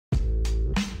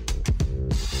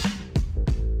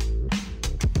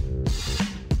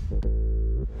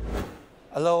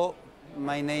Hello,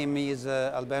 my name is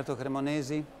Alberto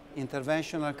Cremonesi,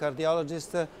 interventional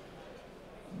cardiologist,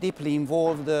 deeply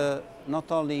involved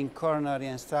not only in coronary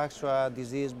and structural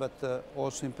disease, but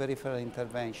also in peripheral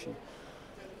intervention.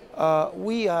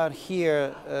 We are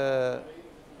here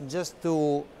just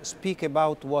to speak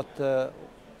about what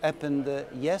happened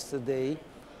yesterday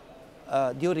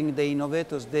during the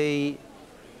Innovators Day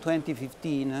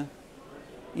 2015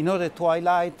 in order to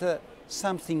highlight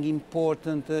something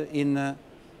important in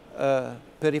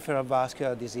peripheral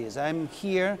vascular disease. I'm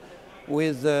here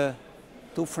with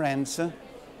two friends,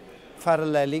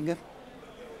 Farrel Hellig,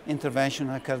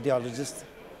 interventional cardiologist,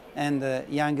 and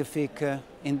Yann Gouëffic,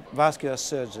 vascular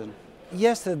surgeon.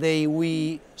 Yesterday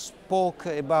we spoke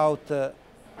about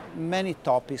many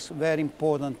topics, very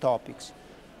important topics,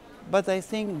 but I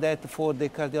think that for the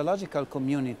cardiological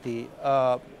community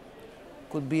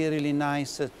could be really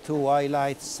nice to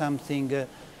highlight something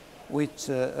which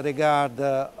regard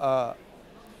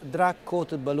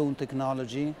drug-coated balloon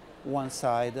technology, one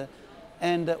side,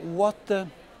 and what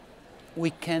we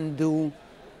can do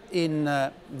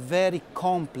in very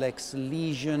complex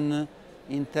lesion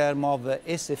in terms of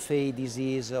SFA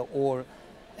disease or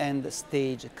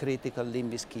end-stage critical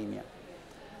limb ischemia.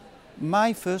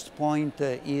 My first point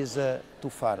is to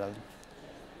Farrel.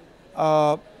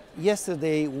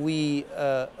 Yesterday we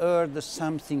heard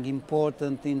something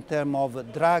important in terms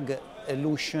of drug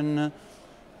elution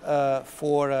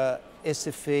for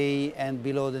SFA and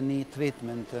below-the-knee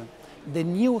treatment. The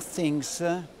new things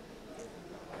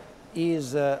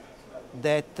is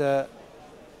that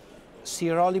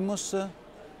sirolimus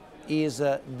is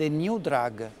the new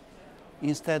drug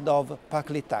instead of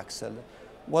paclitaxel.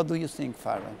 What do you think,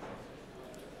 Farrel?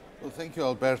 Well, thank you,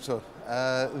 Alberto.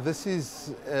 This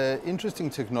is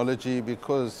interesting technology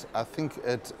because I think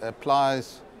it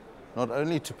applies not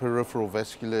only to peripheral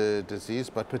vascular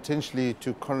disease, but potentially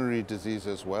to coronary disease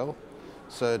as well.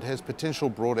 So it has potential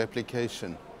broad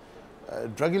application.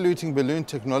 Drug-eluting balloon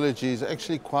technology is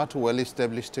actually quite a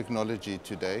well-established technology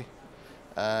today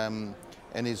and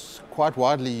is quite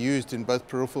widely used in both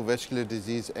peripheral vascular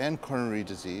disease and coronary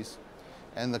disease.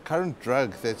 And the current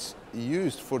drug that's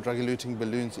used for drug-eluting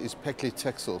balloons is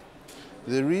paclitaxel.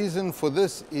 The reason for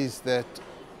this is that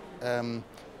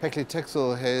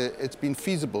paclitaxel, it's been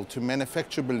feasible to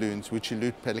manufacture balloons which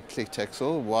elute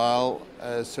paclitaxel, while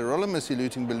sirolimus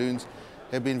eluting balloons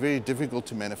have been very difficult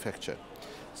to manufacture.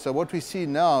 So what we see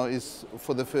now is,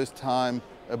 for the first time,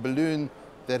 a balloon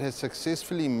that has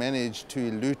successfully managed to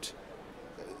elute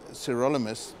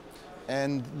sirolimus.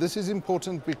 And this is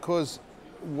important because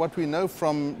what we know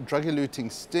from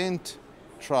drug-eluting stent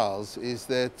trials is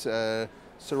that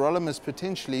sirolimus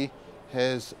potentially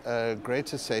has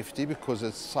greater safety because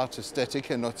it's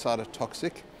cytostatic and not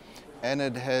cytotoxic, and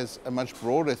it has a much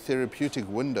broader therapeutic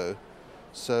window,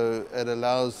 so it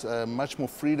allows much more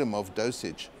freedom of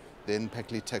dosage than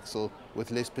paclitaxel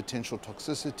with less potential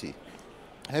toxicity.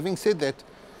 Having said that,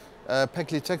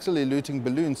 paclitaxel eluting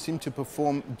balloons seem to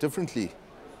perform differently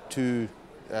to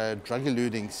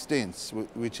drug-eluting stents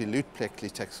which elute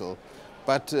paclitaxel,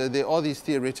 but there are these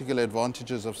theoretical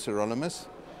advantages of sirolimus,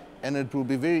 and it will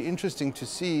be very interesting to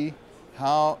see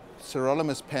how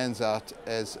sirolimus pans out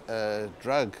as a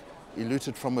drug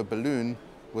eluted from a balloon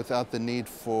without the need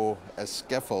for a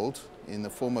scaffold in the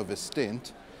form of a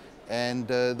stent. And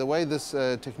the way this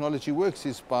technology works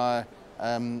is by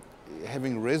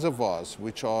having reservoirs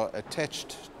which are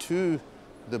attached to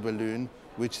the balloon,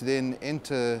 which then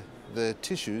enter the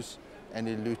tissues and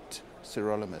elute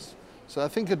sirolimus. So I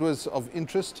think it was of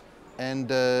interest, and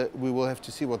we will have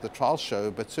to see what the trials show,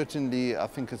 but certainly I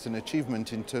think it's an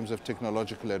achievement in terms of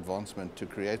technological advancement to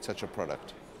create such a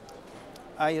product.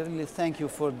 I really thank you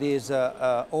for this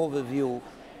overview,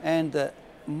 and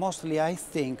mostly I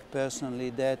think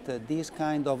personally that this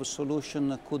kind of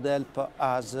solution could help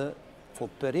us for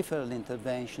peripheral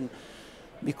intervention,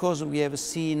 because we have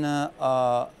seen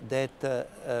that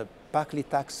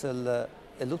paclitaxel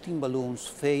eluting balloons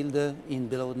failed in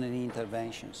below-the-knee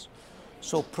interventions.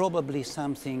 So probably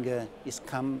something is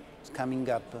coming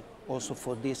up also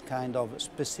for this kind of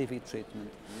specific treatment.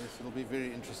 Yes, it'll be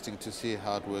very interesting to see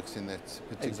how it works in that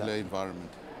particular environment.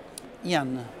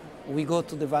 Yann, we go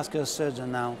to the vascular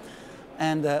surgeon now,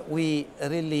 and we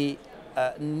really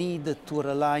need to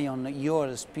rely on your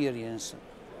experience,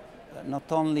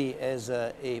 not only as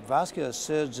a vascular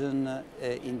surgeon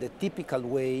in the typical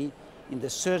way, in the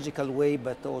surgical way,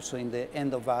 but also in the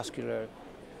endovascular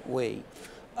way.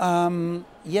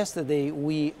 Yesterday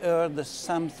we heard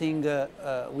something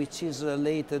which is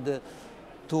related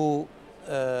to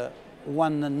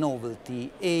one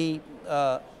novelty, a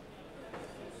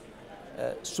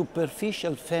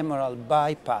superficial femoral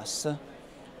bypass,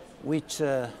 which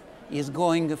is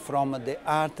going from the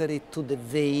artery to the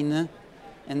vein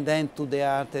and then to the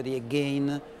artery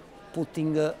again,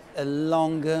 putting a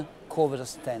long cover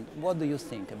stent. What do you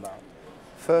think about?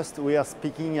 First, we are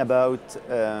speaking about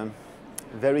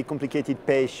very complicated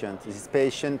patient. This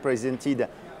patient presented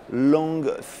long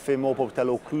femoral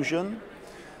occlusion,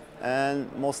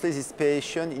 and mostly this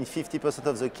patient, in 50%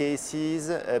 of the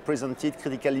cases, presented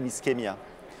critical limb ischemia.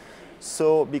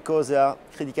 So, because they are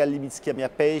critical limb ischemia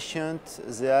patients,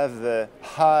 they have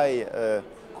high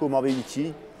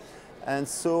comorbidity, and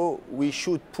so we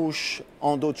should push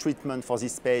endo treatment for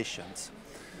these patients.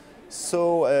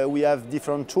 So we have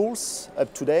different tools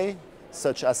up to date,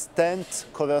 such as stent,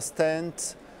 cover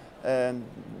stent,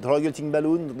 drug-eluting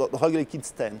balloon, drug-eluting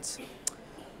stent.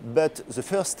 But the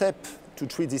first step to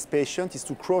treat this patient is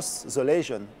to cross the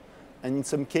lesion. And in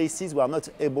some cases, we are not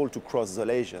able to cross the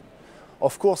lesion.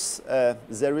 Of course,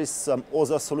 there is some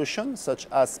other solution, such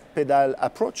as pedal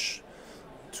approach,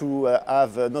 to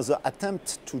have another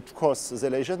attempt to cross the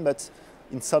lesion, but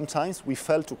sometimes we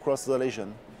fail to cross the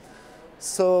lesion.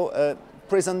 So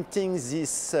presenting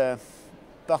these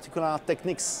particular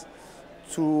techniques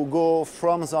to go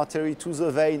from the artery to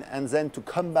the vein and then to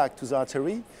come back to the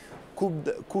artery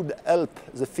could help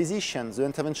the physician, the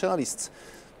interventionalist,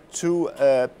 to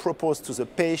propose to the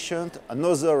patient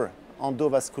another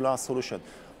endovascular solution.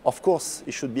 Of course,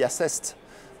 it should be assessed,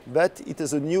 but it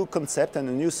is a new concept and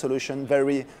a new solution,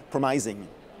 very promising.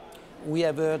 We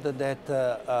have heard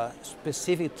that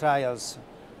specific trials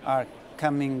are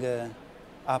coming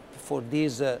up for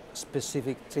this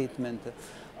specific treatment.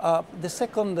 The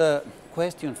second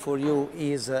question for you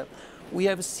is, we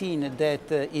have seen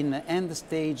that in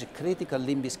end-stage critical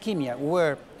limb ischemia,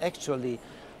 where actually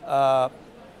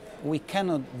we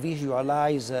cannot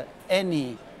visualize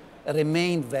any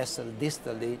remained vessel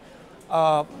distally,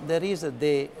 there is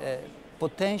the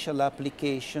potential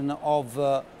application of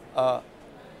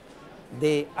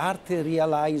the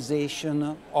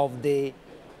arterialization of the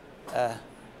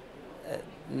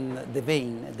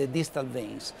vein, the distal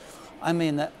veins. I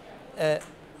mean,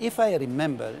 if I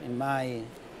remember in my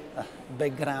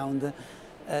background,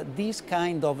 this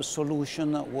kind of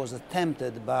solution was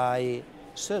attempted by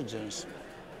surgeons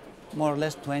more or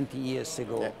less 20 years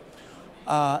ago.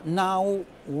 Yeah. Now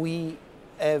we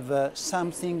have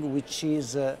something which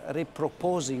is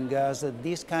reproposing us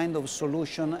this kind of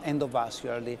solution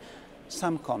endovascularly.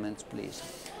 Some comments, please.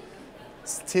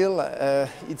 Still,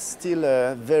 it's still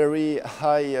a very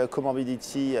high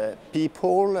comorbidity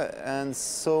people, and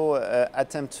so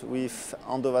attempt with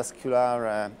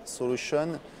endovascular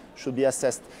solution should be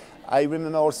assessed. I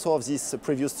remember also of this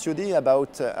previous study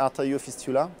about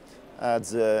arteriofistula at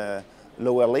the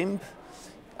lower limb.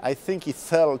 I think it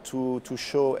failed to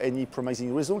show any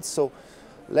promising results, so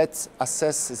let's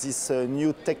assess this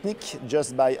new technique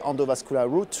just by endovascular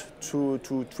route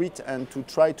to treat and to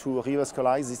try to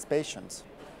revascularize these patients.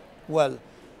 Well,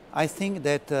 I think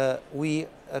that we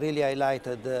really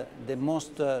highlighted the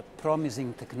most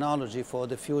promising technology for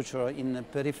the future in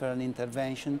peripheral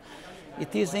intervention.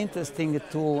 It is interesting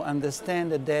to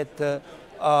understand that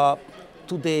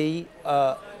today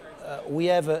we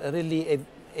have really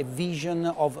a vision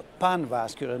of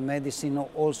pan-vascular medicine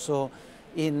also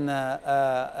in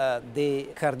the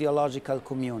cardiological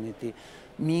community.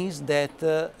 Means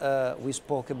that we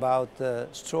spoke about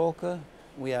stroke,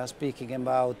 we are speaking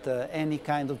about any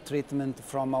kind of treatment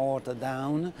from aorta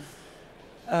down.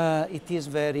 It is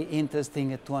very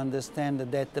interesting to understand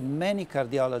that many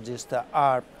cardiologists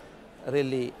are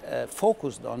really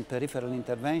focused on peripheral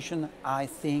intervention. I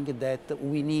think that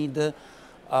we need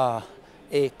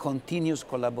a continuous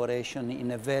collaboration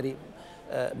in a very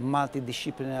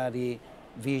multidisciplinary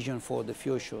vision for the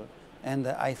future. And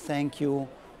I thank you,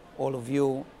 all of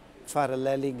you, Farrel,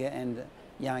 Hellig and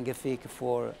Yann Gouëffic,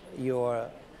 for your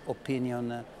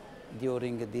opinion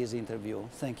during this interview.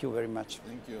 Thank you very much.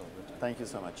 Thank you. Thank you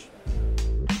so much.